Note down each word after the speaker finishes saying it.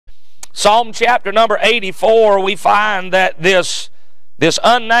Psalm chapter number 84, we find that this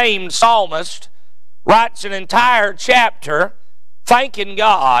unnamed psalmist writes an entire chapter thanking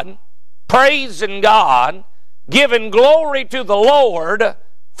God, praising God, giving glory to the Lord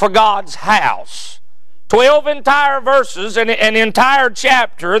for God's house. 12 entire verses and an entire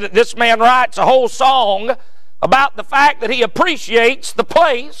chapter that this man writes a whole song about the fact that he appreciates the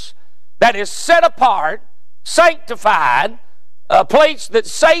place that is set apart, sanctified, a place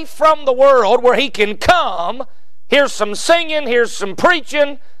that's safe from the world where he can come, hear some singing, hear some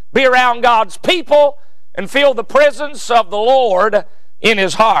preaching, be around God's people, and feel the presence of the Lord in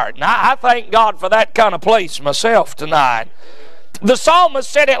his heart. Now, I thank God for that kind of place myself tonight. The psalmist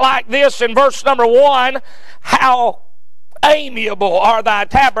said it like this in verse number 1, "How amiable are thy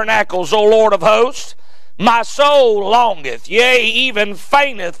tabernacles, O Lord of hosts! My soul longeth, yea, even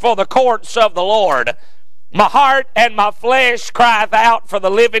fainteth for the courts of the Lord. My heart and my flesh crieth out for the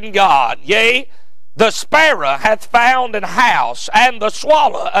living God. Yea, the sparrow hath found an house, and the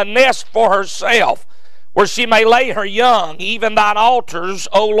swallow a nest for herself, where she may lay her young, even thine altars,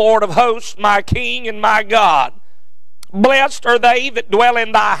 O Lord of hosts, my King and my God. Blessed are they that dwell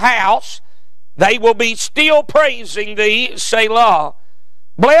in thy house. They will be still praising thee, Selah.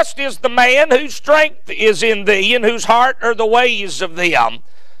 Blessed is the man whose strength is in thee, and whose heart are the ways of them,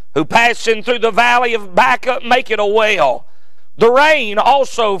 who passing through the valley of Baca make it a well. The rain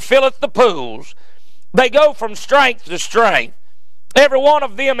also filleth the pools. They go from strength to strength. Every one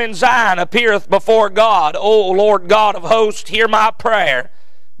of them in Zion appeareth before God. O Lord God of hosts, hear my prayer.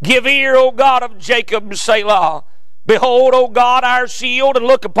 Give ear, O God of Jacob, Selah. Behold, O God, our shield, and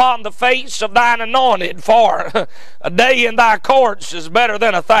look upon the face of thine anointed, for a day in thy courts is better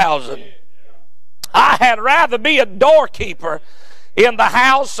than 1,000. I had rather be a doorkeeper in the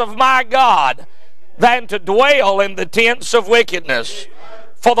house of my God than to dwell in the tents of wickedness.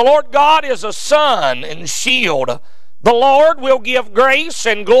 For the Lord God is a sun and shield. The Lord will give grace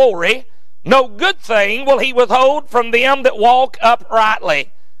and glory. No good thing will he withhold from them that walk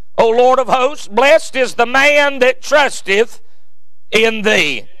uprightly. O Lord of hosts, blessed is the man that trusteth in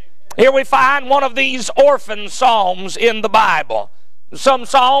thee." Here we find one of these orphan psalms in the Bible. Some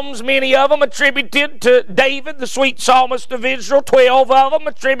psalms, many of them attributed to David, the sweet psalmist of Israel. 12 of them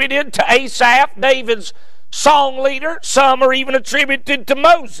attributed to Asaph, David's song leader. Some are even attributed to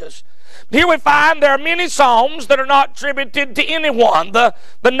Moses. Here we find there are many psalms that are not attributed to anyone. The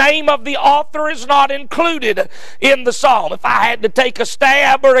name of the author is not included in the psalm. If I had to take a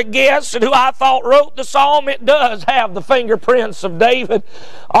stab or a guess at who I thought wrote the psalm, it does have the fingerprints of David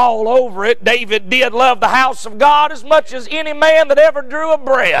all over it. David did love the house of God as much as any man that ever drew a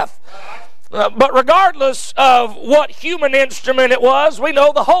breath. But regardless of what human instrument it was, we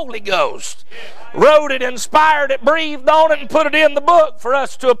know the Holy Ghost wrote it, inspired it, breathed on it, and put it in the book for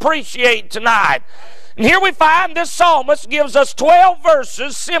us to appreciate tonight. And here we find this psalmist gives us 12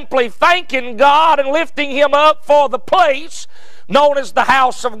 verses simply thanking God and lifting him up for the place known as the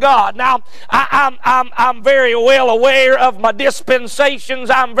house of God. Now, I'm very well aware of my dispensations.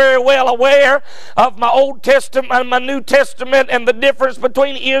 I'm very well aware of my Old Testament and my New Testament and the difference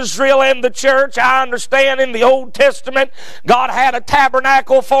between Israel and the church. I understand in the Old Testament, God had a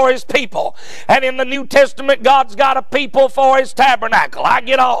tabernacle for his people. And in the New Testament, God's got a people for his tabernacle. I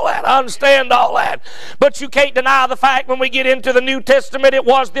get all that. I understand all that. But you can't deny the fact when we get into the New Testament, it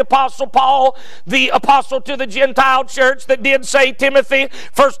was the Apostle Paul, the apostle to the Gentile church, that did say, Timothy,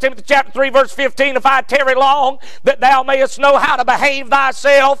 1 Timothy chapter 3 verse 15, "If I tarry long, that thou mayest know how to behave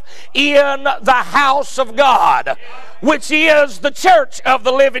thyself in the house of God," which is the church of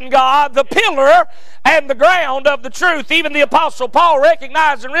the living God, the pillar and the ground of the truth. Even the Apostle Paul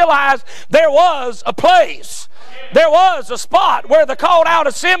recognized and realized there was a place. There was a spot where the called out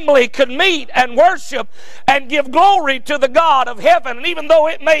assembly could meet and worship and give glory to the God of heaven. And even though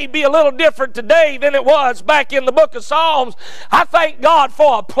it may be a little different today than it was back in the book of Psalms, I thank God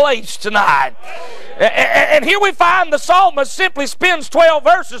for a place tonight. And here we find the psalmist simply spends 12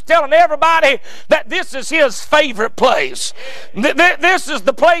 verses telling everybody that this is his favorite place. This is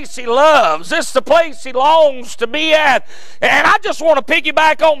the place he loves. This is the place he longs to be at. And I just want to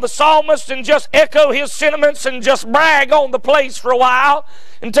piggyback on the psalmist and just echo his sentiments and just brag on the place for a while.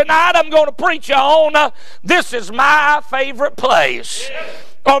 And tonight I'm going to preach on this is my favorite place.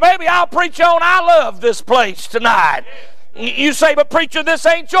 Or maybe I'll preach on I love this place tonight. You say, "But preacher, this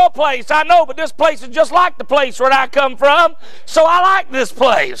ain't your place." I know, but this place is just like the place where I come from, so I like this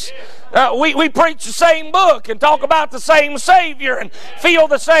place. We preach the same book and talk about the same Savior and feel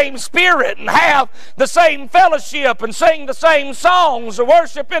the same Spirit and have the same fellowship and sing the same songs and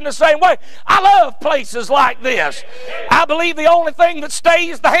worship in the same way. I love places like this. I believe the only thing that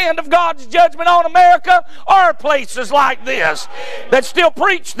stays the hand of God's judgment on America are places like this that still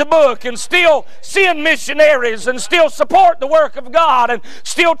preach the book and still send missionaries and still support the work of God and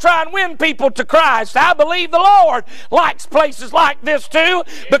still try and win people to Christ. I believe the Lord likes places like this too,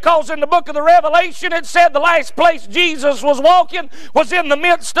 because in the book of the Revelation it said the last place Jesus was walking was in the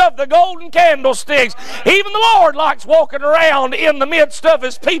midst of the golden candlesticks. Even the Lord likes walking around in the midst of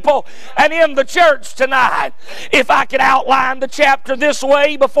His people and in the church tonight. If I could outline the chapter this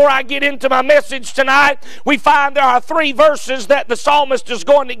way before I get into my message tonight, we find there are 3 verses that the psalmist is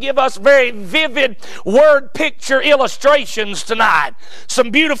going to give us very vivid word picture illustrations tonight.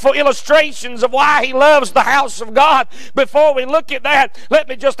 Some beautiful illustrations of why he loves the house of God. Before we look at that, let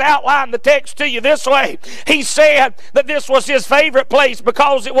me just outline the text to you this way. He said that this was his favorite place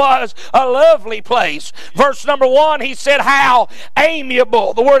because it was a lovely place. Verse number 1, he said, how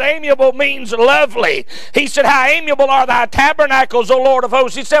amiable. The word amiable means lovely. He said, how amiable are thy tabernacles, O Lord of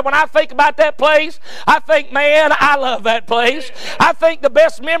hosts. He said, when I think about that place, I think, man, I love that place. I think the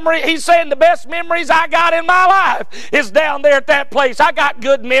best memory, he's saying the best memories I got in my life is down there at that place. I got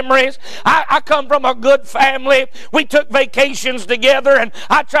good memories. I come from a good family. We took vacations together, and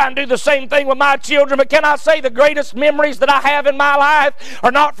I try and do the same thing with my children. But can I say the greatest memories that I have in my life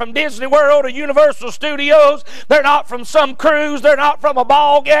are not from Disney World or Universal Studios. They're not from some cruise. They're not from a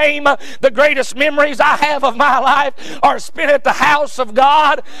ball game. The greatest memories I have of my life are spent at the house of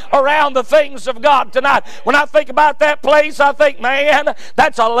God, around the things of God tonight. When I think about that place, I think, man,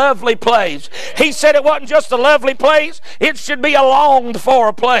 that's a lovely place. He said it wasn't just a lovely place, it should be a longed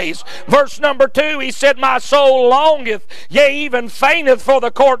for place. Verse number 2, he said, my soul longeth, yea, even fainteth for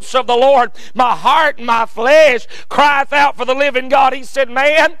the courts of the Lord. My heart and my flesh crieth out for the living God. He said,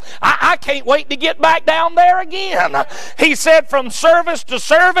 man, I can't wait to get back down there again. He said, from service to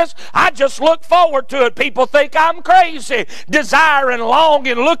service, I just look forward to it. People think I'm crazy, desiring,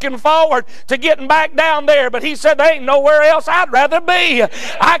 longing, looking forward to getting back down there. But he said, there ain't nowhere else I'd rather be.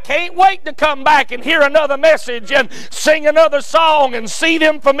 I can't wait to come back and hear another message and sing another song and see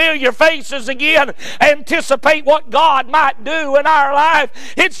them familiar faces again, anticipate what God might do in our life.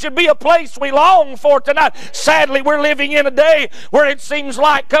 It should be a place we long for tonight. Sadly, we're living in a day where it seems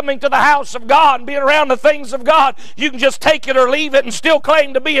like coming to the house of God and being around the things of God, you can just take it or leave it and still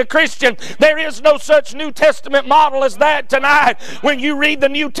claim to be a Christian. There is no such New Testament model as that tonight. When you read the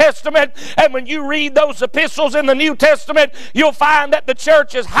New Testament and when you read those epistles in the New Testament, you'll find that the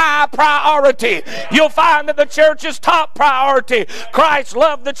church is high priority. You'll find that the church is top priority. Christ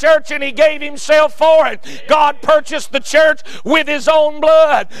loved the church and He gave Himself for it. God purchased the church with His own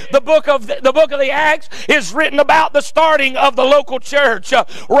blood. The book of the Acts is written about the starting of the local church.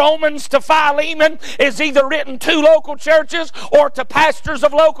 Romans to Philemon is either written to local churches or to pastors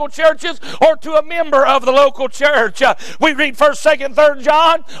of local churches or to a member of the local church. We read 1st, 2nd, 3rd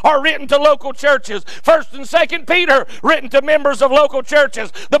John are written to local churches. 1st and 2nd Peter written to members of local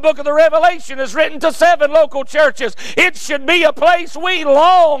churches. The book of the Revelation is written to 7 local churches. It should be a place we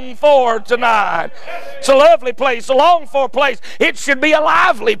long for tonight. It's a lovely place, a long for place. It should be a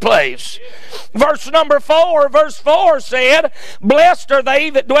lively place. Verse 4 said, blessed are they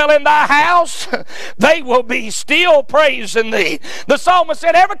that dwell in thy house. They will be still praising thee. The psalmist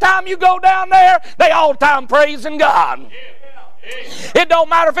said every time you go down there, they all the time praising God. It don't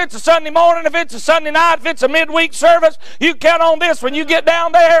matter if it's a Sunday morning, if it's a Sunday night, if it's a midweek service. You count on this. When you get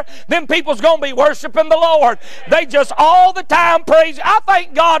down there, then people's going to be worshiping the Lord. They just all the time praise. I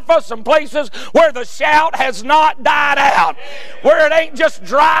thank God for some places where the shout has not died out, where it ain't just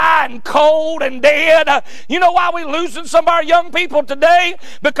dry and cold and dead. You know why we losing some of our young people today?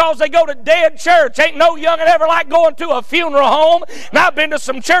 Because they go to dead church. Ain't no young'un ever like going to a funeral home. And I've been to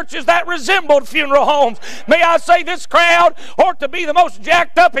some churches that resembled funeral homes. May I say, this crowd or to be the most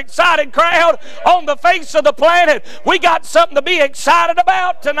jacked up, excited crowd on the face of the planet. We got something to be excited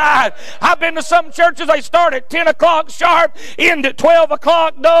about tonight. I've been to some churches, they start at 10 o'clock sharp, end at 12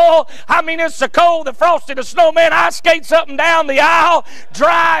 o'clock dull. I mean, it's so cold that Frosty the Snowman ice skates up and down the aisle,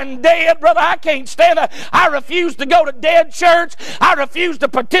 dry and dead. Brother, I can't stand that. I refuse to go to dead church. I refuse to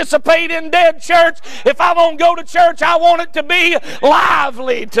participate in dead church. If I'm going to go to church, I want it to be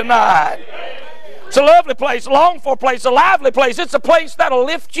lively tonight. It's a lovely place, a longed for place, a lively place. It's a place that'll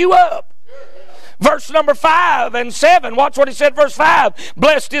lift you up. Verse number 5 and 7. Watch what he said, verse 5.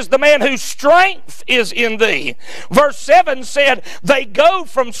 Blessed is the man whose strength is in thee. Verse 7 said, they go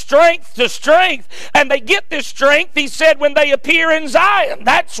from strength to strength, and they get this strength, he said, when they appear in Zion.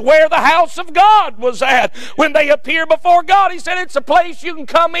 That's where the house of God was at, when they appear before God. He said, it's a place you can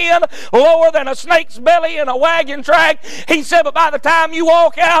come in lower than a snake's belly in a wagon track. He said, but by the time you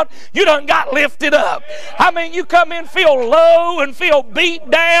walk out, you done got lifted up. I mean, you come in, feel low and feel beat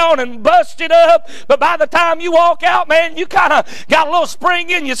down and busted up, but by the time you walk out, man, you kind of got a little spring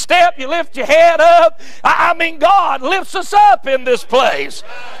in your step. You lift your head up. I mean, God lifts us up in this place.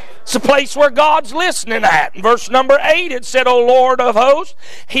 It's a place where God's listening at. In verse number 8, it said, O Lord of hosts,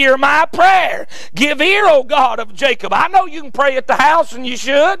 hear my prayer. Give ear, O God of Jacob. I know you can pray at the house, and you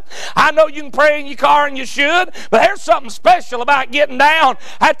should. I know you can pray in your car, and you should. But there's something special about getting down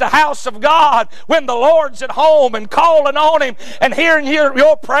at the house of God when the Lord's at home and calling on Him and hearing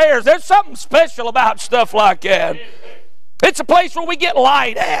your prayers. There's something special about stuff like that. It's a place where we get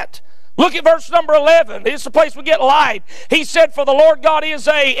light at. Look at verse number 11. It's the place we get light. He said, for the Lord God is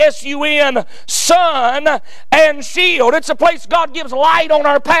a S-U-N, sun and shield. It's a place God gives light on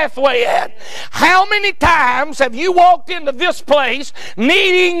our pathway at. How many times have you walked into this place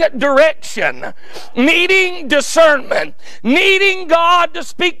needing direction, needing discernment, needing God to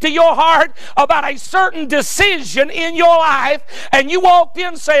speak to your heart about a certain decision in your life, and you walked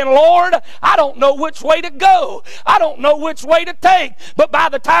in saying, Lord, I don't know which way to go. I don't know which way to take. But by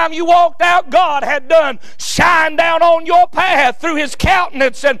the time you walked out, God had done shine down on your path through His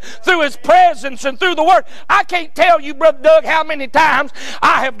countenance and through His presence and through the Word. I can't tell you, Brother Doug, how many times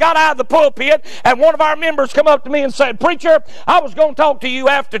I have got out of the pulpit and one of our members come up to me and said, preacher, I was going to talk to you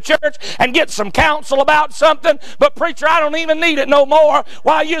after church and get some counsel about something, but preacher, I don't even need it no more.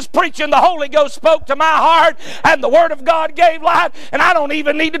 While you was preaching, the Holy Ghost spoke to my heart and the Word of God gave light, and I don't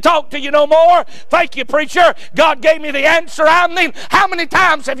even need to talk to you no more. Thank you, preacher. God gave me the answer I need. How many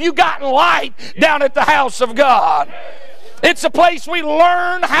times have you gotten light down at the house of God? It's a place we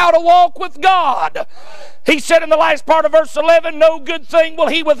learn how to walk with God. He said in the last part of verse 11, no good thing will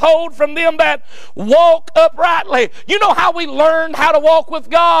He withhold from them that walk uprightly. You know how we learned how to walk with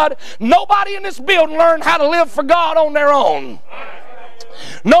God? Nobody in this building learned how to live for God on their own.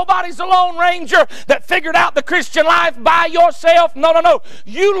 Nobody's a lone ranger that figured out the Christian life by yourself. No, no, no.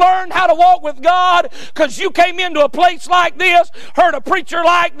 You learned how to walk with God because you came into a place like this, heard a preacher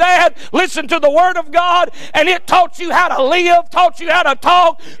like that, listened to the Word of God, and it taught you how to live, taught you how to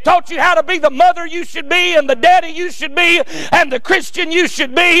talk, taught you how to be the mother you should be and the daddy you should be and the Christian you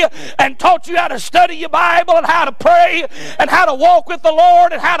should be, and taught you how to study your Bible and how to pray and how to walk with the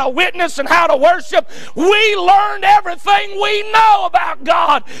Lord and how to witness and how to worship. We learned everything we know about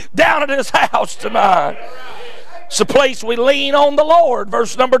God down at His house tonight. It's a place we lean on the Lord.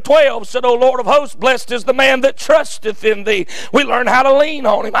 Verse number 12 said, O Lord of hosts, blessed is the man that trusteth in Thee. We learn how to lean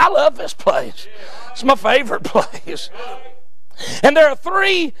on Him. I love this place. It's my favorite place. And there are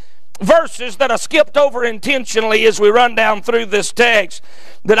 3 verses that I skipped over intentionally as we run down through this text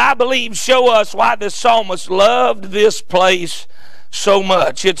that I believe show us why this psalmist loved this place so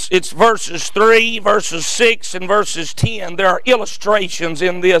much. It's verses 3, verses 6, and verses 10. There are illustrations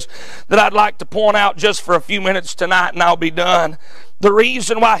in this that I'd like to point out just for a few minutes tonight, and I'll be done. The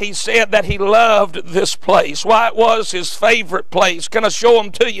reason why he said that he loved this place, why it was his favorite place. Can I show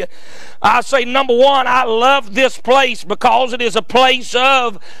them to you? I say, number 1, I love this place because it is a place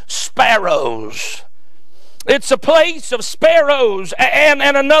of sparrows. It's a place of sparrows and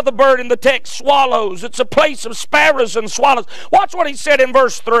another bird in the text, swallows. It's a place of sparrows and swallows. Watch what he said in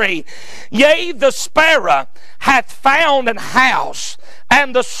verse 3. Yea, the sparrow hath found an house,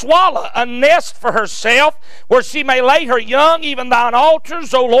 and the swallow a nest for herself, where she may lay her young, even thine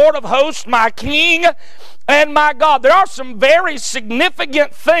altars, O Lord of hosts, my King and my God. There are some very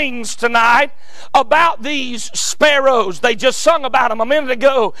significant things tonight about these sparrows. They just sung about them a minute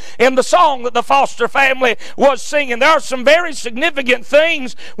ago in the song that the Foster family was singing. There are some very significant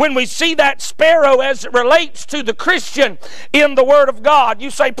things when we see that sparrow as it relates to the Christian in the Word of God. You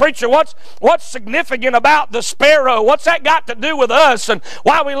say, preacher, what's significant about the sparrow? What's that got to do with us and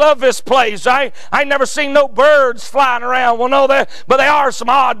why we love this place? I ain't never seen no birds flying around. Well, no, but there are some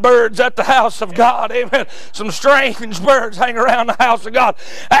odd birds at the house of God. Amen. Some strange birds hang around the house of God.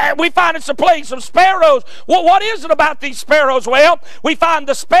 And we find it's a place of sparrows. Well, what is it about these sparrows? Well, we find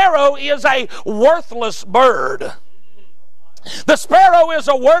the sparrow is a worthless bird. The sparrow is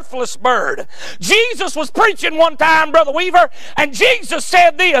a worthless bird. Jesus was preaching one time, Brother Weaver, and Jesus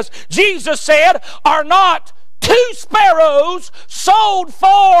said this. Jesus said, are not 2 sparrows sold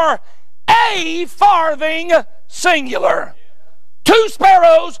for a farthing singular? 2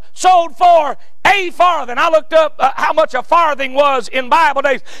 sparrows sold for A farthing. I looked up how much a farthing was in Bible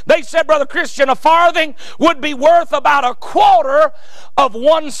days. They said, Brother Christian, a farthing would be worth about a quarter of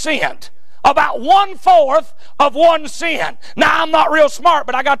 1 cent. About 1/4 of 1 cent. Now, I'm not real smart,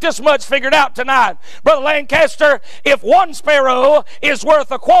 but I got this much figured out tonight. Brother Lancaster, if 1 sparrow is worth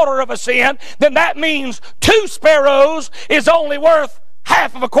a quarter of a cent, then that means 2 sparrows is only worth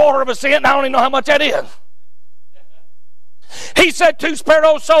half of a quarter of a cent, and I don't even know how much that is. He said 2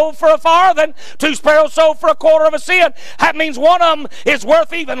 sparrows sold for a farthing, 2 sparrows sold for a quarter of a cent. That means one of them is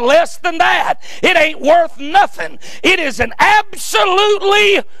worth even less than that. It ain't worth nothing. It is an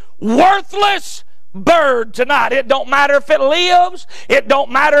absolutely worthless bird tonight. It don't matter if it lives. It don't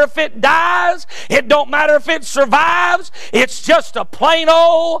matter if it dies. It don't matter if it survives. It's just a plain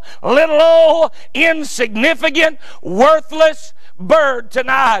old, little old, insignificant, worthless bird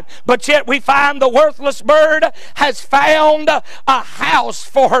tonight. But yet we find the worthless bird has found a house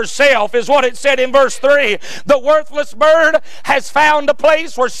for herself, is what it said in verse 3. The worthless bird has found a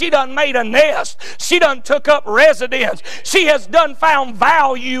place where she done made a nest. She done took up residence. She has done found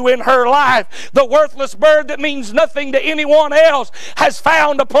value in her life. The worthless bird that means nothing to anyone else has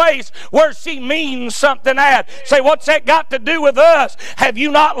found a place where she means something at. Say, what's that got to do with us? Have you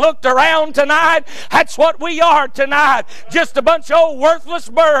not looked around tonight? That's what we are tonight. Just a bunch of old worthless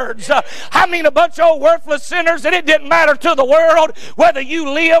birds. I mean, a bunch of old worthless sinners, and it didn't matter to the world whether you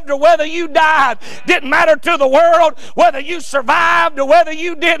lived or whether you died. Didn't matter to the world whether you survived or whether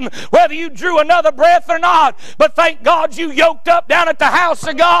you didn't, whether you drew another breath or not. But thank God you yoked up down at the house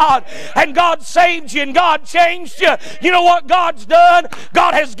of God, and God saved you and God changed you. You know what God's done?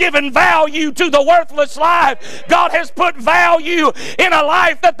 God has given value to the worthless life. God has put value in a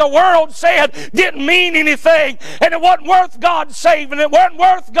life that the world said didn't mean anything, and it wasn't worth God saving, it wasn't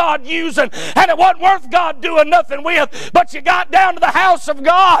worth God using, and it wasn't worth God doing nothing with. But you got down to the house of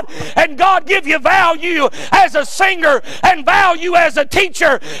God, and God give you value as a singer, and value as a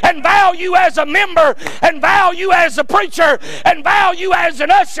teacher, and value as a member, and value as a preacher, and value as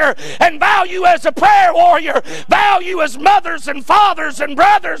an usher, and value as a prayer warrior, value as mothers and fathers and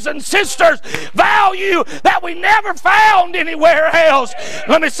brothers and sisters, value that we never found anywhere else.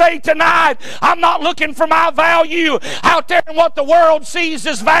 Let me say tonight, I'm not looking for my value out there in what the world sees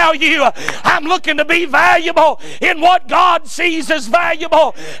as value. I'm looking to be valuable in what God sees as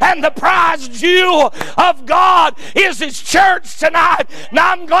valuable, and the prize jewel of God is His church tonight.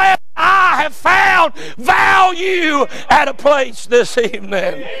 Now I'm glad I have found value at a place this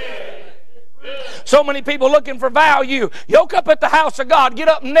evening. So many people looking for value. Yoke up at the house of God. Get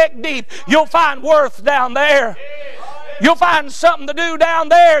up neck deep. You'll find worth down there. You'll find something to do down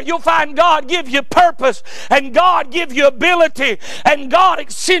there. You'll find God give you purpose, and God give you ability, and God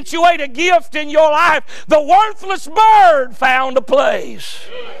accentuate a gift in your life. The worthless bird found a place.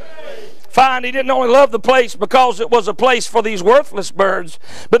 Find he didn't only love the place because it was a place for these worthless birds,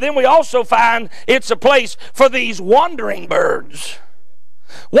 but then we also find it's a place for these wandering birds.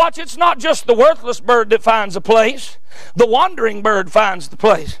 Watch, it's not just the worthless bird that finds a place. The wandering bird finds the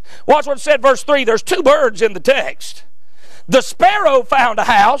place. Watch what it said, verse 3. There's 2 birds in the text. The sparrow found a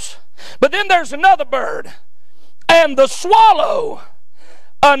house, but then there's another bird. And the swallow,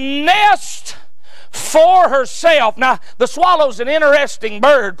 a nest for herself. Now, the swallow's an interesting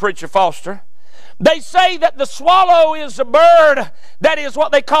bird, Preacher Foster. They say that the swallow is a bird that is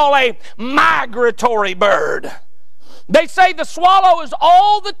what they call a migratory bird. They say the swallow is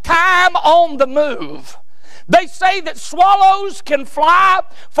all the time on the move. They say that swallows can fly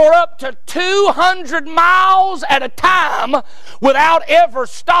for up to 200 miles at a time without ever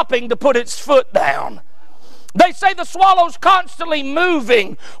stopping to put its foot down. They say the swallow's constantly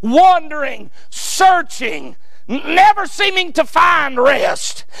moving, wandering, searching, never seeming to find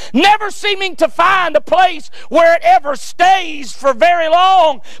rest, never seeming to find a place where it ever stays for very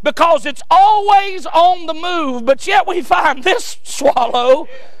long, because it's always on the move. But yet we find this swallow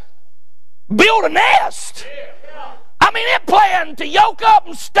build a nest. I mean, it planned to yoke up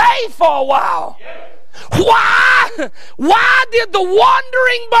and stay for a while. Why? Why did the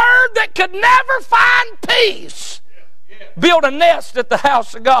wandering bird that could never find peace build a nest at the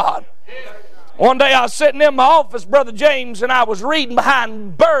house of God? One day I was sitting in my office, Brother James, and I was reading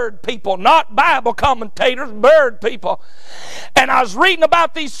behind bird people, not Bible commentators, bird people. And I was reading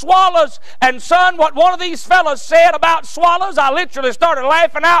about these swallows, and son, what one of these fellows said about swallows, I literally started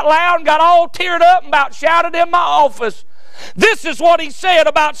laughing out loud and got all teared up and about shouted in my office. This is what he said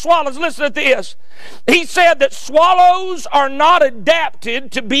about swallows. Listen to this. He said that swallows are not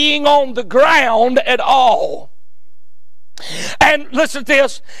adapted to being on the ground at all. And listen to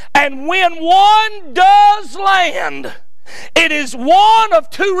this. And when one does land, it is one of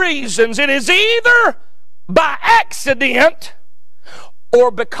two reasons. It is either by accident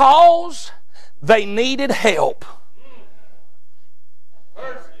or because they needed help.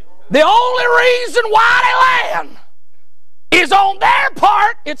 The only reason why they land is on their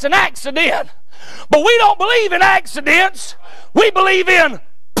part, it's an accident. But we don't believe in accidents. We believe in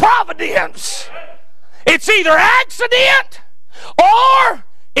providence. It's either accident or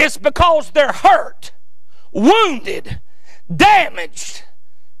it's because they're hurt, wounded, damaged,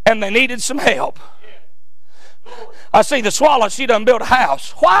 and they needed some help. I see the swallow, she done built a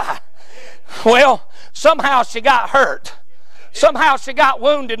house. Why? Well, somehow she got hurt. Somehow she got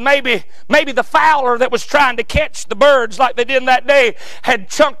wounded. Maybe the fowler that was trying to catch the birds like they did that day had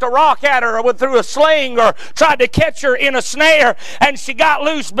chunked a rock at her or threw a sling or tried to catch her in a snare and she got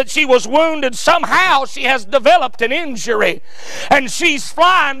loose, but she was wounded. Somehow she has developed an injury and she's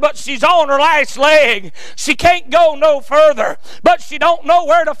flying, but she's on her last leg. She can't go no further, but she don't know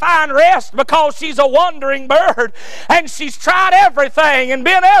where to find rest because she's a wandering bird and she's tried everything and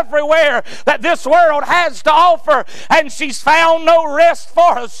been everywhere that this world has to offer, and she's found no rest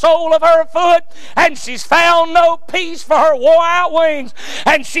for the sole of her foot, and she's found no peace for her wore out wings,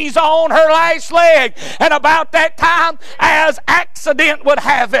 and she's on her last leg. And about that time, as accident would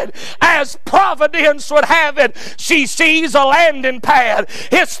have it, as providence would have it, she sees a landing pad.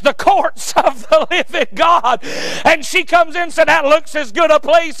 It's the courts of the living God, and she comes in and said, that looks as good a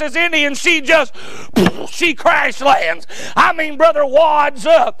place as any, and she crash lands. I mean, brother, wads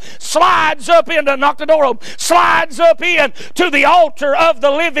up, slides up into, knock the door open, slides up in to the altar of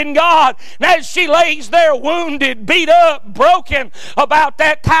the living God. And as she lays there wounded, beat up, broken, about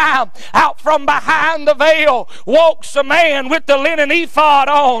that time, out from behind the veil walks a man with the linen ephod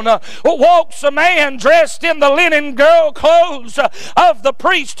on, walks a man dressed in the linen girl clothes of the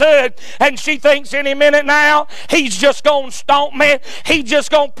priesthood, and she thinks any minute now he's just going to stomp me, he's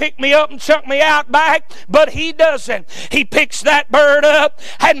just going to pick me up and chuck me out back, but he doesn't. He picks that bird up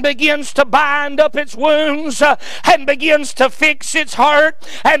and begins to bind up its wounds and begins to fix its heart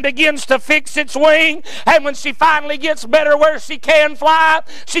and begins to fix its wing, and when she finally gets better where she can fly,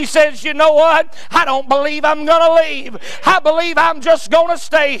 she says, you know what, I don't believe I'm going to leave. I believe I'm just going to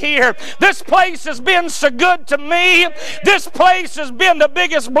stay here. This place has been so good to me. This place has been the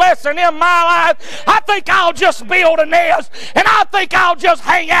biggest blessing in my life. I think I'll just build a nest and I think I'll just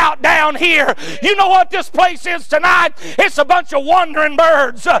hang out down here. You know what this place is tonight? It's a bunch of wandering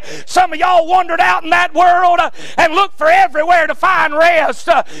birds. Some of y'all wandered out in that world and looked for everywhere to find rest.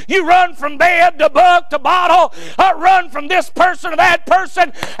 You run from bed to book to bottle, run from this person to that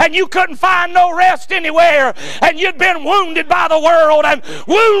person, and you couldn't find no rest anywhere, and you'd been wounded by the world and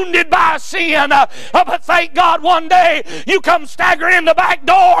wounded by sin, but thank God one day you come staggering in the back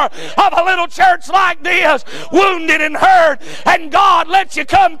door of a little church like this, wounded and hurt, and God lets you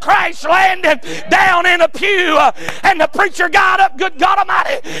come crash landing down in a pew, and the preacher got up, good God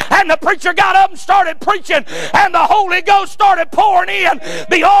Almighty, and the preacher got up and started preaching, and the Holy Ghost started pouring in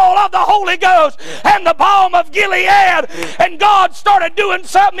the oil of the Holy Ghost and the balm of Gilead, and God started doing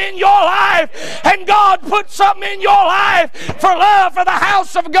something in your life, and God put something in your life for love for the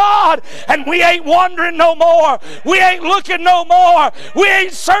house of God, and we ain't wandering no more, we ain't looking no more, we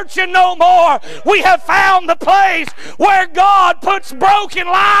ain't searching no more. We have found the place where God puts broken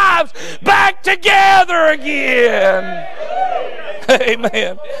lives back together again.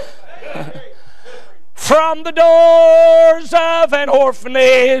 Amen. From the doors of an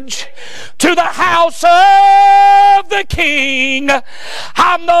orphanage to the house of the King,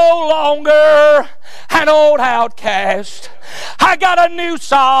 I'm no longer an old outcast. I got a new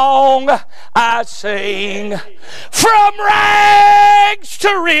song I sing. From rags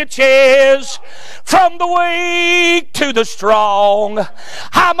to riches, from the weak to the strong,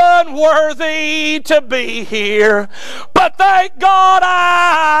 I'm unworthy to be here, but thank God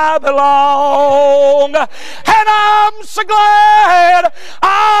I belong. And I'm so glad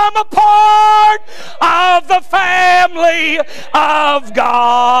I'm a part of the family of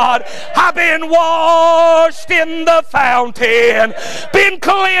God. I've been washed in the fountain, been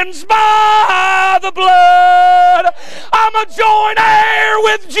cleansed by the blood. I'm a joint heir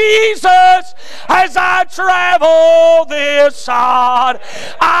with Jesus as I travel this sod.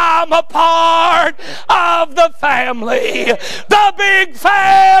 I'm a part of the family, the big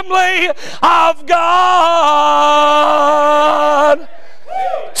family of God.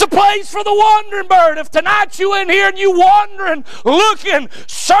 It's a place for the wandering bird. If tonight you in here and you wandering, looking,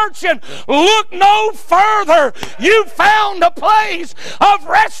 searching, look no further. You found a place of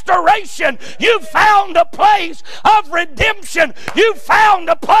restoration. You found a place of redemption. You found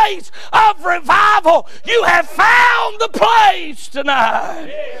a place of revival. You have found the place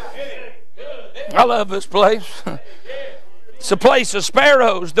tonight. I love this place. It's a place of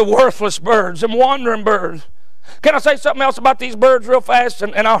sparrows, the worthless birds, and wandering birds. Can I say something else about these birds real fast,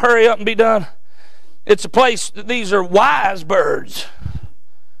 and I'll hurry up and be done? It's a place that these are wise birds.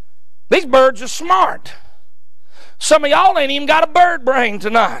 These birds are smart. Some of y'all ain't even got a bird brain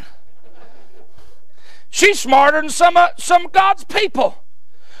tonight. She's smarter than some of God's people.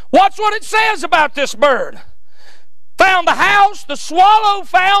 Watch what it says about this bird. Found the house, the swallow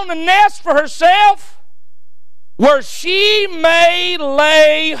found a nest for herself, where she may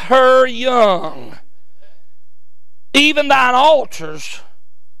lay her young. Even thine altars,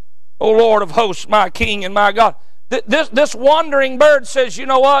 O Lord of hosts, my King and my God. This wandering bird says, you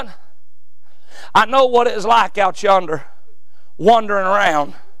know what? I know what it is like out yonder, wandering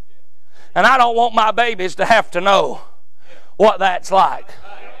around. And I don't want my babies to have to know what that's like.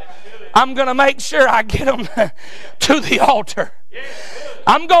 I'm going to make sure I get them to the altar.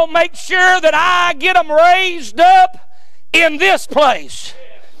 I'm going to make sure that I get them raised up in this place.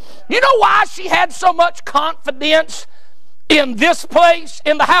 You know why she had so much confidence in this place,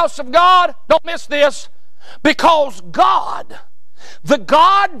 in the house of God? Don't miss this. Because God, the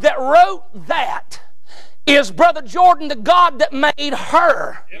God that wrote that, is, Brother Jordan, the God that made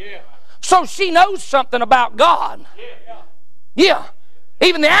her. So she knows something about God. Yeah.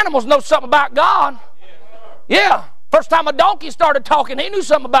 Even the animals know something about God. Yeah. First time a donkey started talking, he knew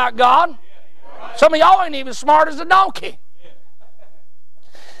something about God. Some of y'all ain't even as smart as a donkey.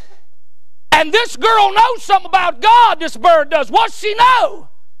 And this girl knows something about God, this bird does. What's she know?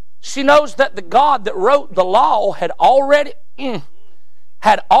 She knows that the God that wrote the law had already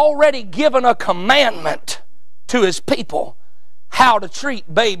given a commandment to his people how to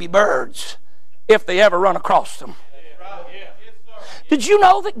treat baby birds if they ever run across them. Did you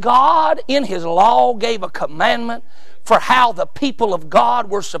know that God in his law gave a commandment for how the people of God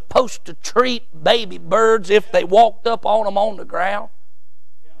were supposed to treat baby birds if they walked up on them on the ground?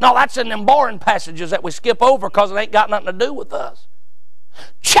 No, that's in them boring passages that we skip over because it ain't got nothing to do with us.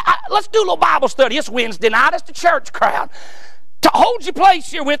 Let's do a little Bible study. It's Wednesday night. It's the church crowd. To hold your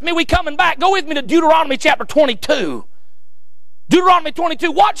place here with me, we coming back. Go with me to Deuteronomy chapter 22. Deuteronomy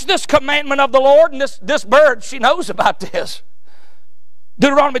 22. Watch this commandment of the Lord, and this bird, she knows about this.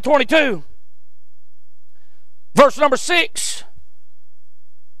 Deuteronomy 22. Verse number 6.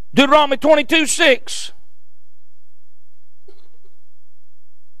 Deuteronomy 22:6.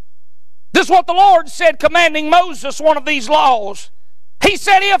 This is what the Lord said, commanding Moses one of these laws. He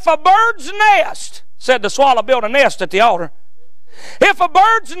said, if a bird's nest, said the swallow build a nest at the altar. If a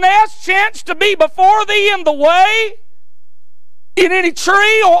bird's nest chance to be before thee in the way, in any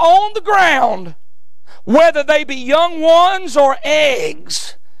tree or on the ground, whether they be young ones or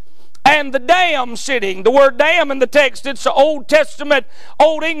eggs, and the dam sitting. The word dam in the text, it's an Old Testament,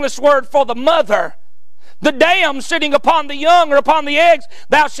 Old English word for the mother. The dam sitting upon the young or upon the eggs,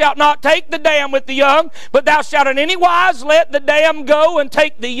 thou shalt not take the dam with the young, but thou shalt in any wise let the dam go and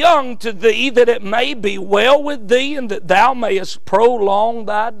take the young to thee, that it may be well with thee and that thou mayest prolong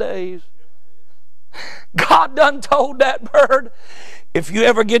thy days. God done told that bird, if you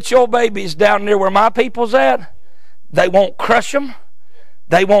ever get your babies down there where my people's at, they won't crush them,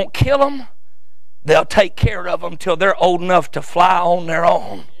 they won't kill them, they'll take care of them till they're old enough to fly on their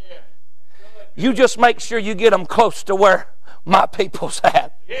own. You just make sure you get them close to where my people's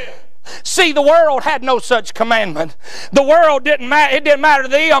at. See, the world had no such commandment. The world didn't matter. It didn't matter to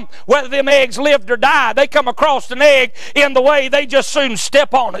them whether them eggs lived or died. They come across an egg in the way, they just soon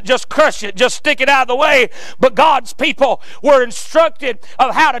step on it, just crush it, just stick it out of the way. But God's people were instructed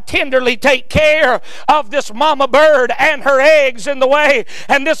of how to tenderly take care of this mama bird and her eggs in the way.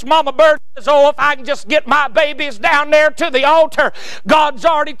 And this mama bird says, oh, if I can just get my babies down there to the altar. God's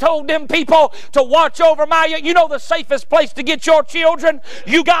already told them people to watch over you know the safest place to get your children?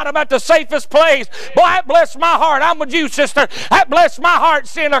 You got them at the safest place. Boy, that blessed my heart. I'm with you, sister. That blessed my heart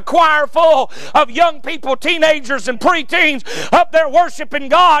seeing a choir full of young people, teenagers and preteens up there worshiping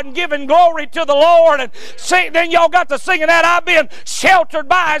God and giving glory to the Lord. And then y'all got to singing that, I've been sheltered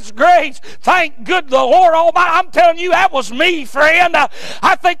by His grace. Thank good the Lord Almighty. I'm telling you, that was me, friend.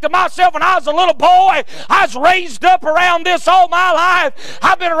 I think to myself, when I was a little boy, I was raised up around this all my life.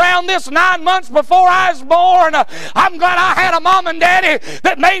 I've been around this 9 months before I was born. I'm glad I had a mom and daddy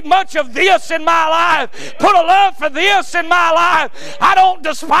that made much much of this in my life, put a love for this in my life. I don't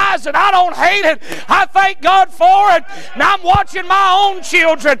despise it. I don't hate it. I thank God for it. Now I'm watching my own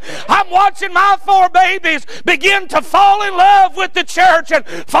children. I'm watching my 4 babies begin to fall in love with the church and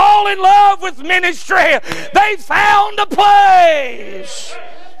fall in love with ministry. They found a place.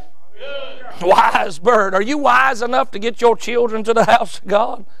 Wise bird. Are you wise enough to get your children to the house of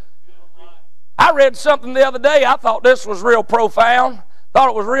God? I read something the other day. I thought this was real profound. Thought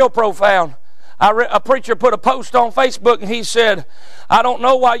it was real profound. A preacher put a post on Facebook and he said, I don't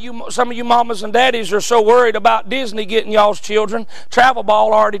know why some of you mamas and daddies are so worried about Disney getting y'all's children. Travel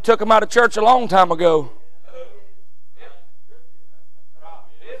Ball already took them out of church a long time ago.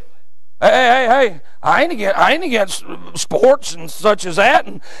 Hey, I ain't against sports and such as that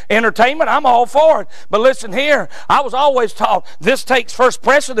and entertainment. I'm all for it. But listen here, I was always taught this takes first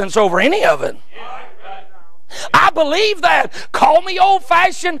precedence over any of it. I believe that. Call me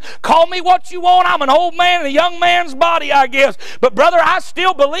old-fashioned, call me what you want. I'm an old man in a young man's body, I guess. But brother, I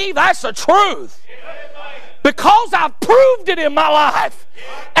still believe that's the truth. Because I've proved it in my life.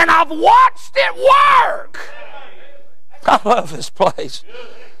 And I've watched it work. I love this place.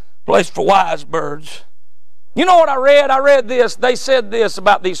 Place for wise birds. You know what I read? I read this. They said this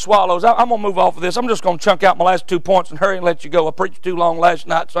about these swallows. I'm going to move off of this. I'm just going to chunk out my last 2 points and hurry and let you go. I preached too long last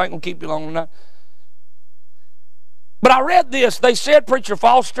night, so I ain't going to keep you long tonight. But I read this. They said, Preacher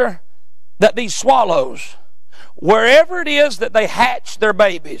Foster, that these swallows, wherever it is that they hatch their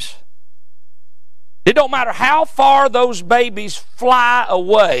babies, it don't matter how far those babies fly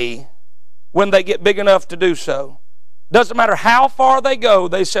away when they get big enough to do so. Doesn't matter how far they go,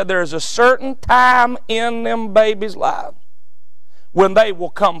 they said there is a certain time in them babies' lives when they will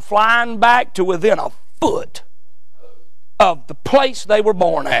come flying back to within a foot of the place they were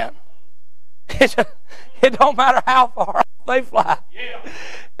born at. It don't matter how far off they fly.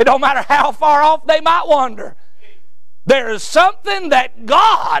 It don't matter how far off they might wander. There is something that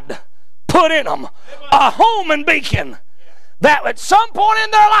God put in them, a home and beacon, that at some point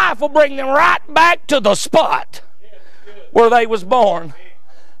in their life will bring them right back to the spot where they was born.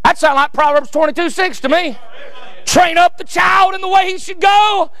 That sounds like Proverbs 22:6 to me. Train up the child in the way he should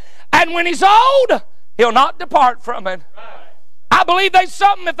go, and when he's old, he'll not depart from it. I believe there's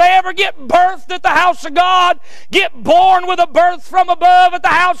something, if they ever get birthed at the house of God, get born with a birth from above at the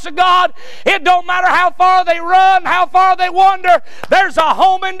house of God, it don't matter how far they run, how far they wander, there's a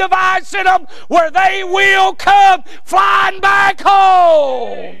homing device in them where they will come flying back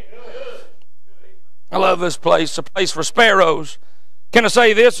home. I love this place, a place for sparrows. Can I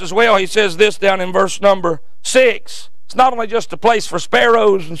say this as well? He says this down in verse number 6. It's not only just a place for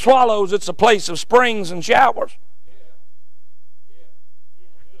sparrows and swallows, it's a place of springs and showers.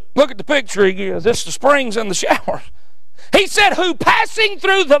 Look at the picture he gives. It's the springs and the showers. He said, who passing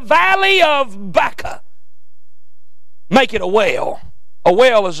through the valley of Baca, make it a well. A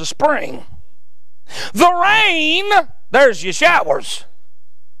well is a spring. The rain, there's your showers,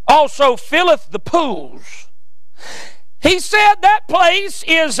 also filleth the pools. He said that place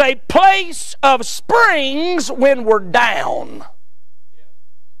is a place of springs when we're down.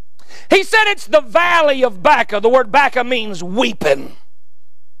 He said it's the valley of Baca. The word Baca means weeping.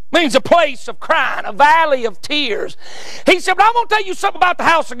 Means a place of crying, a valley of tears. He said, but I'm going to tell you something about the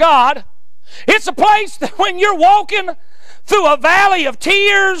house of God. It's a place that when you're walking through a valley of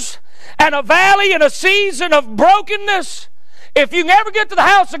tears and a valley in a season of brokenness, if you can ever get to the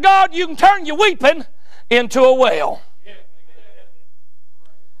house of God, you can turn your weeping into a well.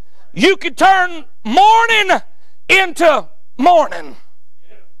 You can turn mourning into morning.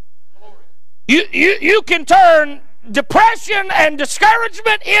 You can turn depression and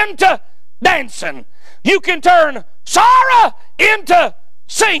discouragement into dancing. You can turn sorrow into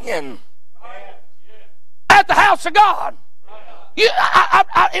singing at the house of God.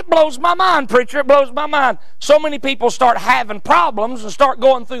 It blows my mind, preacher. It blows my mind. So many people start having problems and start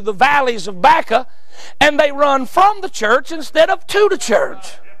going through the valleys of Baca, and they run from the church instead of to the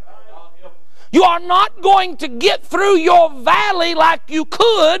church. You are not going to get through your valley like you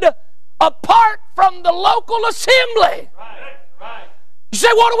could apart from the local assembly. You say,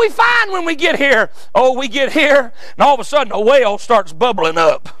 what do we find when we get here? Oh, we get here, and all of a sudden a well starts bubbling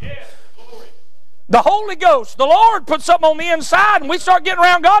up. The Holy Ghost, the Lord puts something on the inside, and we start getting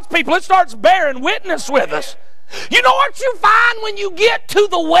around God's people. It starts bearing witness with us. You know what you find when you get to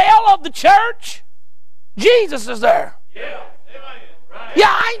the well of the church? Jesus is there. Yeah,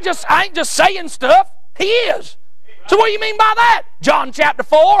 I ain't just saying stuff. He is. So what do you mean by that? John chapter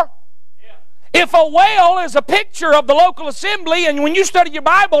 4. If a well is a picture of the local assembly, and when you study your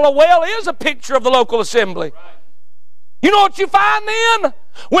Bible, a well is a picture of the local assembly. You know what you find then?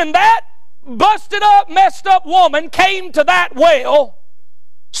 When that busted up, messed up woman came to that well,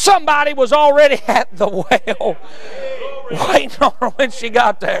 somebody was already at the well waiting on her when she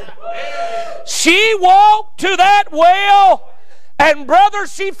got there. She walked to that well, and brother,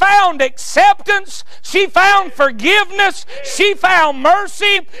 she found acceptance, she found forgiveness, she found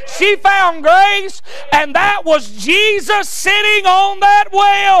mercy, she found grace, and that was Jesus sitting on that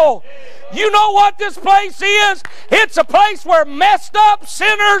well. You know what this place is? It's a place where messed up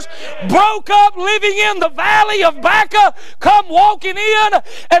sinners, broke up, living in the valley of Baca, come walking in,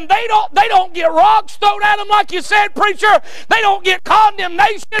 and they don't get rocks thrown at them like you said, preacher. They don't get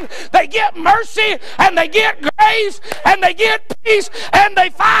condemnation. They get mercy, and they get grace, and they get peace, and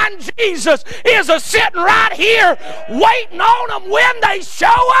they find Jesus is a sitting right here waiting on them when they show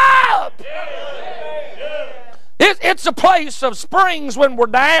up. It's a place of springs when we're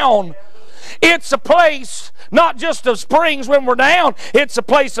down. It's a place not just of springs when we're down, it's a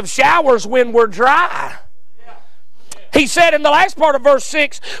place of showers when we're dry. He said in the last part of verse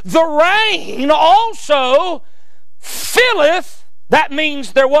 6, the rain also filleth. That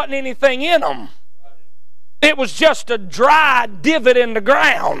means there wasn't anything in them. It was just a dry divot in the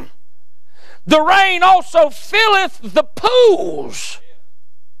ground. The rain also filleth the pools.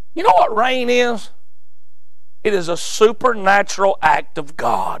 You know what rain is? It is a supernatural act of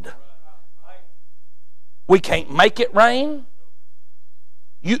God. We can't make it rain.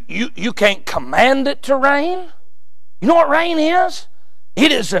 You can't command it to rain. You know what rain is?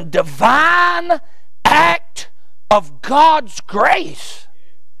 It is a divine act of God's grace.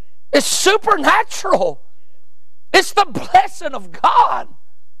 It's supernatural. It's the blessing of God.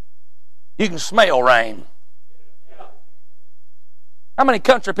 You can smell rain. How many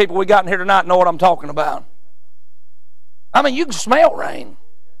country people we got in here tonight know what I'm talking about? I mean, you can smell rain.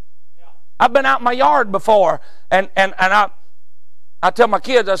 I've been out in my yard before, and I tell my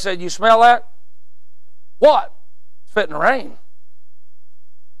kids, I said, you smell that? What? It's fitting to rain.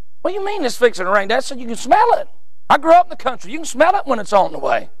 What do you mean it's fixing to rain? Dad said you can smell it. I grew up in the country. You can smell it when it's on the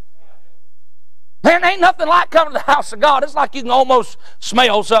way. Man, ain't nothing like coming to the house of God. It's like you can almost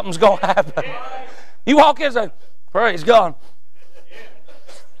smell something's going to happen. You walk in and say, praise God.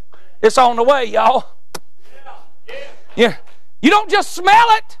 It's on the way, y'all. Yeah. You don't just smell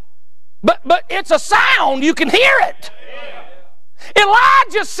it, but it's a sound. You can hear it.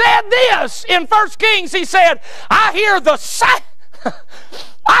 Elijah said this in 1 Kings. He said, I hear the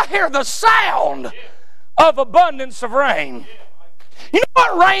sound of abundance of rain. You know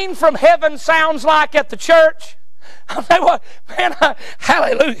what rain from heaven sounds like at the church? I'll tell you what, man,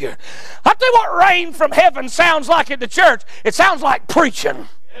 hallelujah. I'll tell you what rain from heaven sounds like at the church. It sounds like preaching.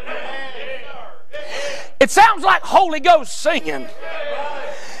 It sounds like Holy Ghost singing.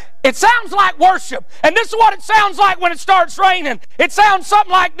 It sounds like worship. And this is what it sounds like when it starts raining. It sounds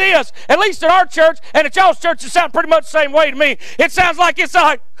something like this. At least at our church, and at y'all's church, it sounds pretty much the same way to me. It sounds like it's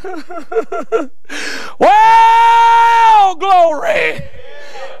like, well, glory.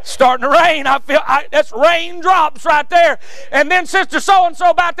 Starting to rain. That's raindrops right there. And then Sister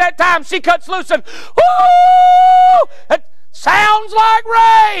so-and-so about that time, she cuts loose and, whoo! Sounds like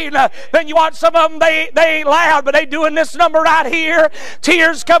rain. Then you watch some of them, they ain't loud, but they doing this number right here.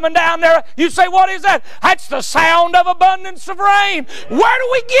 Tears coming down there. You say, what is that? That's the sound of abundance of rain. Where do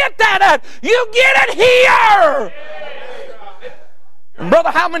we get that at? You get it here. And brother,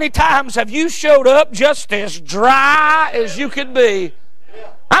 how many times have you showed up just as dry as you could be?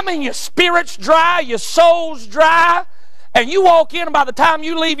 I mean, your spirit's dry, your soul's dry. And you walk in, and by the time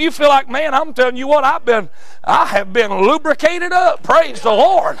you leave, you feel like, man, I'm telling you what, I have been lubricated up. Praise the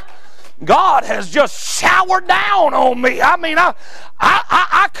Lord. God has just showered down on me. I mean,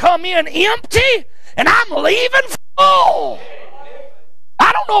 I come in empty, and I'm leaving full.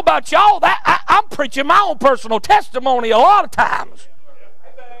 I don't know about y'all. I'm preaching my own personal testimony a lot of times.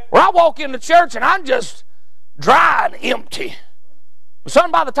 Where I walk into church, and I'm just dry and empty.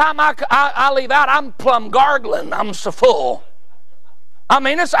 Son, by the time I leave out, I'm plumb gargling. I'm so full. I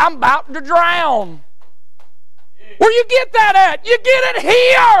mean, I'm about to drown. Where you get that at? You get it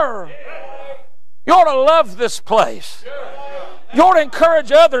here. You ought to love this place. You ought to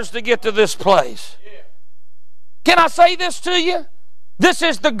encourage others to get to this place. Can I say this to you? This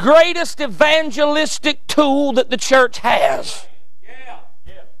is the greatest evangelistic tool that the church has.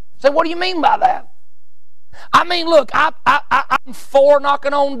 Say, what do you mean by that? I mean, look, I'm for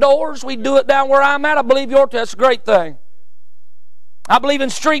knocking on doors. We do it down where I'm at. I believe that's a great thing. I believe in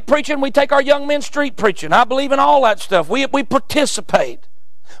street preaching. We take our young men street preaching. I believe in all that stuff. We participate.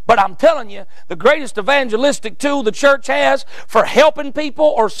 But I'm telling you, the greatest evangelistic tool the church has for helping people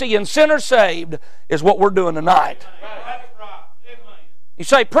or seeing sinners saved is what we're doing tonight. You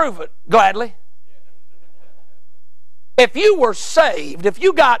say, prove it. Gladly. If you were saved, if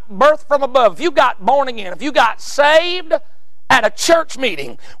you got birth from above, if you got born again, if you got saved at a church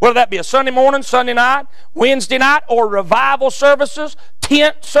meeting, whether that be a Sunday morning, Sunday night, Wednesday night, or revival services,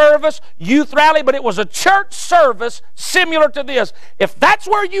 tent service, youth rally, but it was a church service similar to this. If that's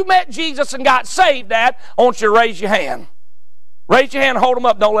where you met Jesus and got saved at, I want you to raise your hand. Raise your hand, hold them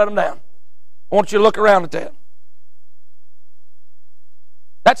up, don't let them down. I want you to look around at that.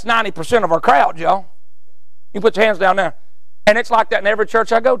 That's 90% of our crowd, y'all. You put your hands down there. And it's like that in every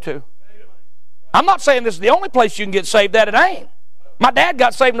church I go to. I'm not saying this is the only place you can get saved at. It ain't. My dad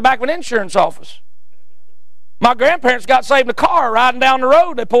got saved in the back of an insurance office. My grandparents got saved in a car riding down the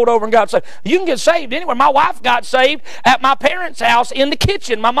road. They pulled over and got saved. You can get saved anywhere. My wife got saved at my parents' house in the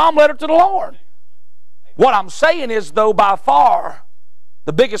kitchen. My mom led her to the Lord. What I'm saying is, though, by far,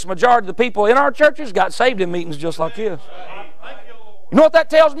 the biggest majority of the people in our churches got saved in meetings just like this. You know what that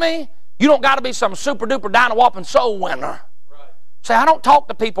tells me? You don't got to be some super-duper dynamo-whopping soul winner. Say, I don't talk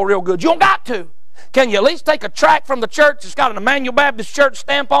to people real good. You don't got to. Can you at least take a tract from the church that's got an Immanuel Baptist Church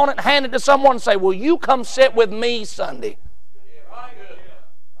stamp on it and hand it to someone and say, will you come sit with me Sunday?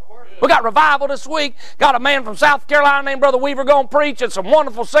 We got revival this week. Got a man from South Carolina named Brother Weaver going to preach, and some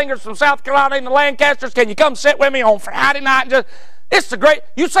wonderful singers from South Carolina named the Lancasters. Can you come sit with me on Friday night? It's the great.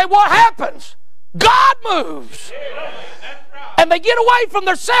 You say, what happens? God moves. And they get away from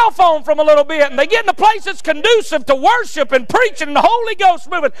their cell phone from a little bit, and they get in a place that's conducive to worship and preaching and the Holy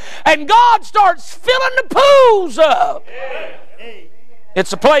Ghost moving, and God starts filling the pools up.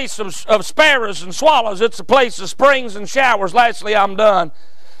 It's a place of sparrows and swallows. It's a place of springs and showers. Lastly, I'm done.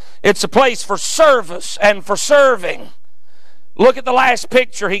 It's a place for service and for serving. Look at the last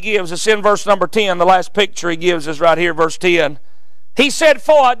picture he gives us in verse number 10. The last picture he gives us right here, verse 10. He said,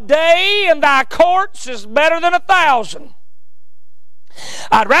 for a day in thy courts is better than 1,000.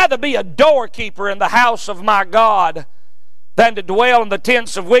 I'd rather be a doorkeeper in the house of my God than to dwell in the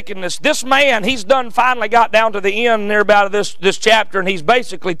tents of wickedness. This man, he's finally got down to the end near about this chapter, and he's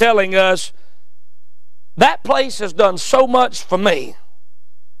basically telling us, that place has done so much for me,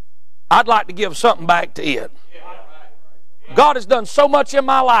 I'd like to give something back to it. God has done so much in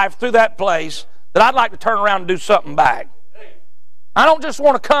my life through that place that I'd like to turn around and do something back. I don't just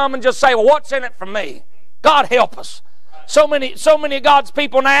want to come and just say, well, what's in it for me? God help us. So many of God's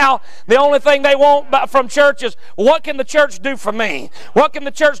people now, the only thing they want from church is, what can the church do for me? What can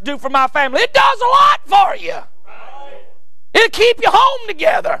the church do for my family? It does a lot for you. It'll keep you home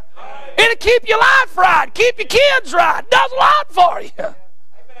together. It'll keep your life right. Keep your kids right. It does a lot for you.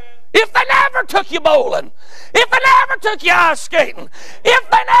 If they never took you bowling, if they never took you ice skating, if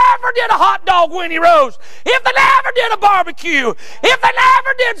they never did a hot dog Winnie Rose, if they never did a barbecue, if they never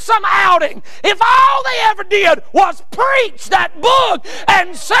did some outing, if all they ever did was preach that book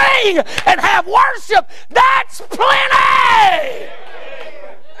and sing and have worship, that's plenty.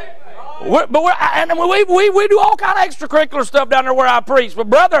 We do all kind of extracurricular stuff down there where I preach. But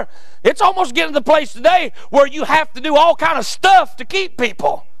brother, it's almost getting to the place today where you have to do all kind of stuff to keep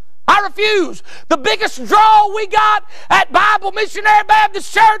people. I refuse. The biggest draw we got at Bible Missionary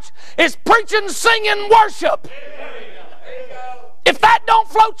Baptist Church is preaching, singing, worship. If that don't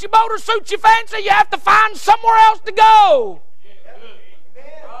float your boat or suit your fancy, you have to find somewhere else to go.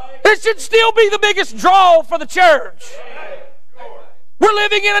 It should still be the biggest draw for the church. We're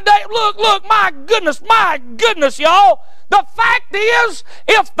living in a day, look, my goodness, y'all. The fact is,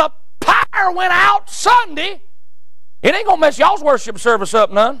 if the power went out Sunday, it ain't going to mess y'all's worship service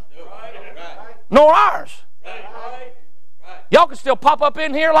up none. Nor ours. Y'all can still pop up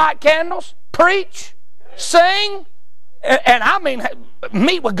in here, light candles, preach, sing, and I mean,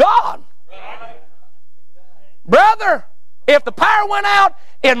 meet with God. Brother, if the power went out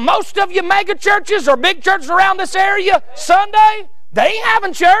in most of you mega churches or big churches around this area Sunday, they ain't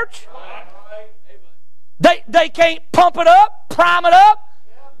having church. They can't pump it up, prime it up,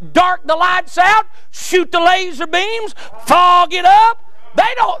 dark the lights out, shoot the laser beams, fog it up.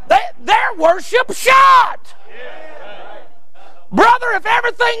 Their worship shot. Brother, if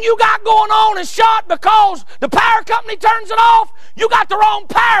everything you got going on is shot because the power company turns it off, you got the wrong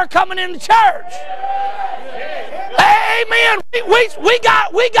power coming in the church. Amen. We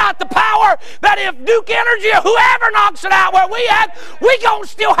got the power that if Duke Energy or whoever knocks it out where we at, we gonna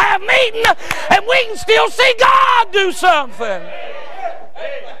still have meeting and we can still see God do something.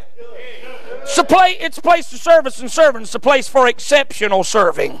 It's a place to service and serving. It's a place for exceptional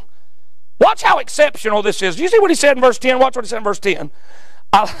serving. Watch how exceptional this is. Do you see what he said in verse 10? Watch what he said in verse 10.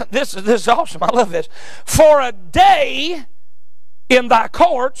 This is awesome. I love this. For a day in thy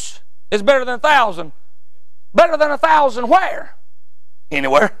courts is better than 1,000. Better than 1,000 where?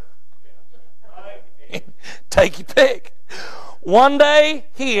 Anywhere. Take your pick. One day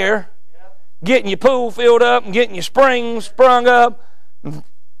here, getting your pool filled up and getting your springs sprung up,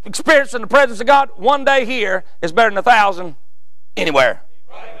 experiencing the presence of God, one day here is better than 1,000 anywhere.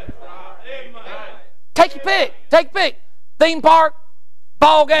 Take your pick. Take your pick. Theme park,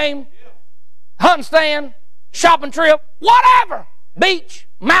 ball game, hunting stand, shopping trip, whatever. Beach,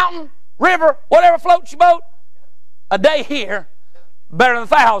 mountain, river, whatever floats your boat. A day here, better than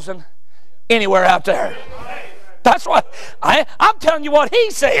 1,000 anywhere out there. That's what I'm telling you what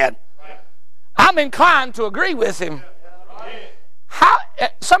he said. I'm inclined to agree with him.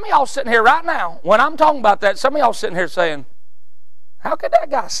 Some of y'all sitting here right now, when I'm talking about that, some of y'all sitting here saying, how could that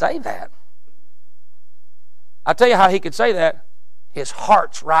guy say that? I'll tell you how he could say that. His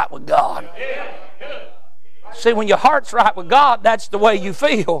heart's right with God. See, when your heart's right with God, that's the way you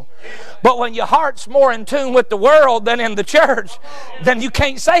feel. But when your heart's more in tune with the world than in the church, then you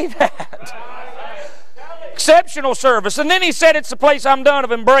can't say that. Exceptional service. And then he said it's the place I'm done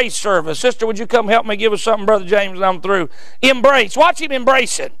of embrace service. Sister, would you come help me give us something, Brother James, and I'm through. Embrace. Watch him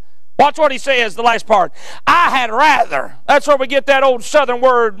embrace it. Watch what he says, the last part. I had rather. That's where we get that old southern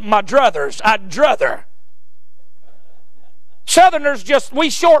word, my druthers. I'd druther. Southerners we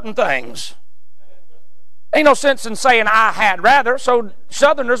shorten things. Ain't no sense in saying I had rather. So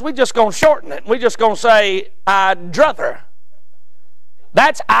Southerners, we just going to shorten it. We just going to say I'd druther.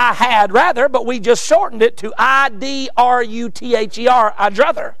 That's I had rather, but we just shortened it to I-D-R-U-T-H-E-R, I'd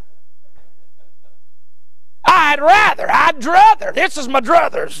druther. I'd druther. This is my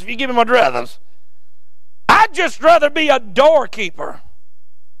druthers, if you give me my druthers. I'd just rather be a doorkeeper.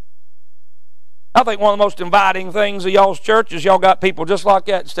 I think one of the most inviting things of y'all's church is y'all got people just like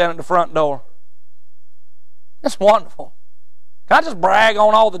that standing at the front door. That's wonderful. Can I just brag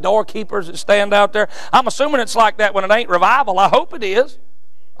on all the doorkeepers that stand out there? I'm assuming it's like that when it ain't revival. I hope it is.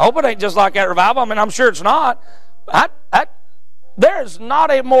 I hope it ain't just like that revival. I mean, I'm sure it's not. There's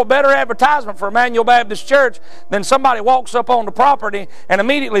not a more better advertisement for Immanuel Baptist Church than somebody walks up on the property and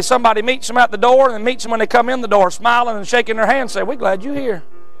immediately somebody meets them at the door and then meets them when they come in the door, smiling and shaking their hand and say, we're glad you're here.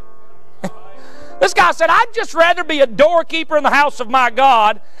 This guy said, I'd just rather be a doorkeeper in the house of my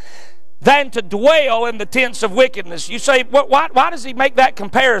God than to dwell in the tents of wickedness. You say, why does he make that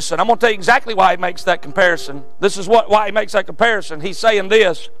comparison? I'm going to tell you exactly why he makes that comparison. This is why he makes that comparison. He's saying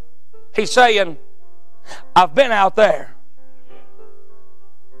this. He's saying, I've been out there,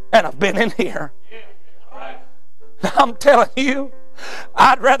 and I've been in here. I'm telling you,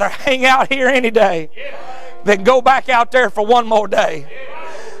 I'd rather hang out here any day than go back out there for one more day.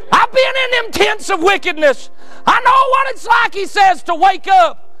 I've been in them tents of wickedness. I know what it's like, he says, to wake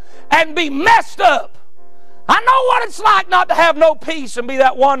up and be messed up. I know what it's like not to have no peace and be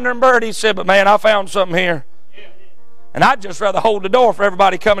that wandering bird. He said, but man, I found something here. And I'd just rather hold the door for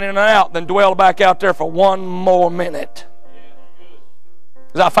everybody coming in and out than dwell back out there for one more minute.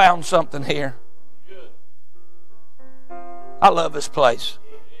 Because I found something here. I love this place.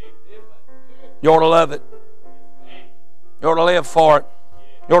 You ought to love it. You ought to live for it.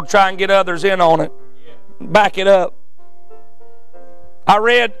 You ought to try and get others in on it. Back it up. I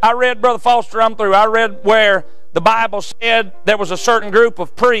read, Brother Foster, I'm through. I read where the Bible said there was a certain group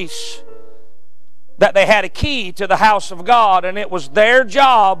of priests that they had a key to the house of God, and it was their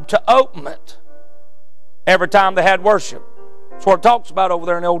job to open it every time they had worship. That's what it talks about over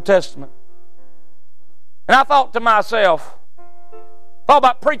there in the Old Testament. And I thought to myself, thought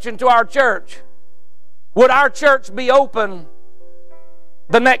about preaching to our church. Would our church be open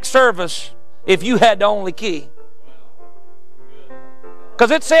the next service if you had the only key?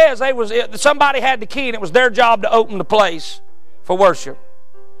 Because it says somebody had the key and it was their job to open the place for worship.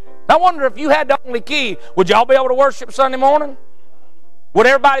 I wonder if you had the only key, would y'all be able to worship Sunday morning? Would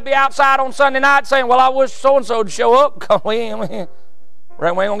everybody be outside on Sunday night saying, well, I wish so-and-so would show up because we ain't going to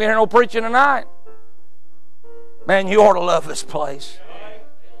get here no preaching tonight? Man, you ought to love this place.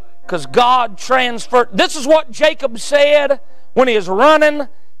 Because God transferred. This is what Jacob said when he was running.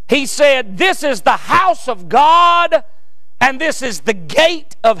 He said, this is the house of God and this is the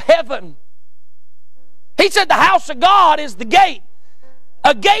gate of heaven. He said the house of God is the gate.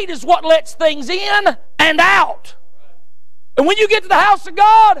 A gate is what lets things in and out. And when you get to the house of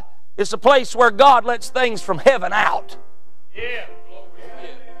God, it's a place where God lets things from heaven out.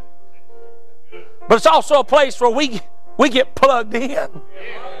 But it's also a place where we get plugged in.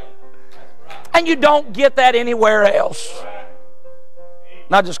 And you don't get that anywhere else.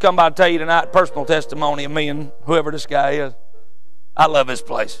 And I just come by to tell you tonight, personal testimony of me and whoever this guy is. I love this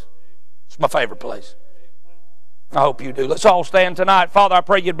place. It's my favorite place. I hope you do. Let's all stand tonight. Father, I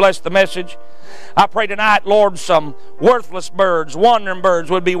pray you'd bless the message. I pray tonight, Lord, some worthless birds, wandering birds,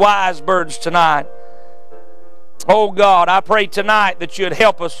 would be wise birds tonight. Oh God, I pray tonight that you'd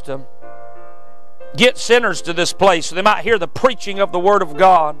help us to get sinners to this place so they might hear the preaching of the Word of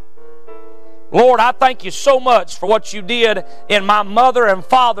God. Lord, I thank you so much for what you did in my mother and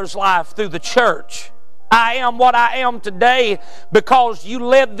father's life through the church. I am what I am today because you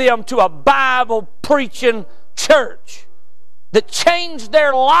led them to a Bible-preaching church that changed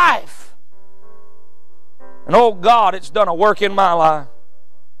their life. And oh God, it's done a work in my life.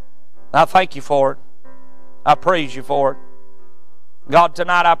 I thank you for it. I praise you for it. God,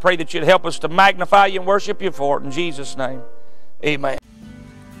 tonight I pray that you'd help us to magnify you and worship you for it. In Jesus' name, amen.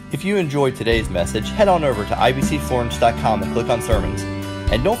 If you enjoyed today's message, head on over to ibcflorence.com and click on sermons.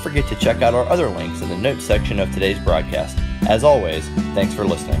 And don't forget to check out our other links in the notes section of today's broadcast. As always, thanks for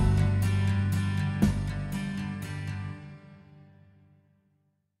listening.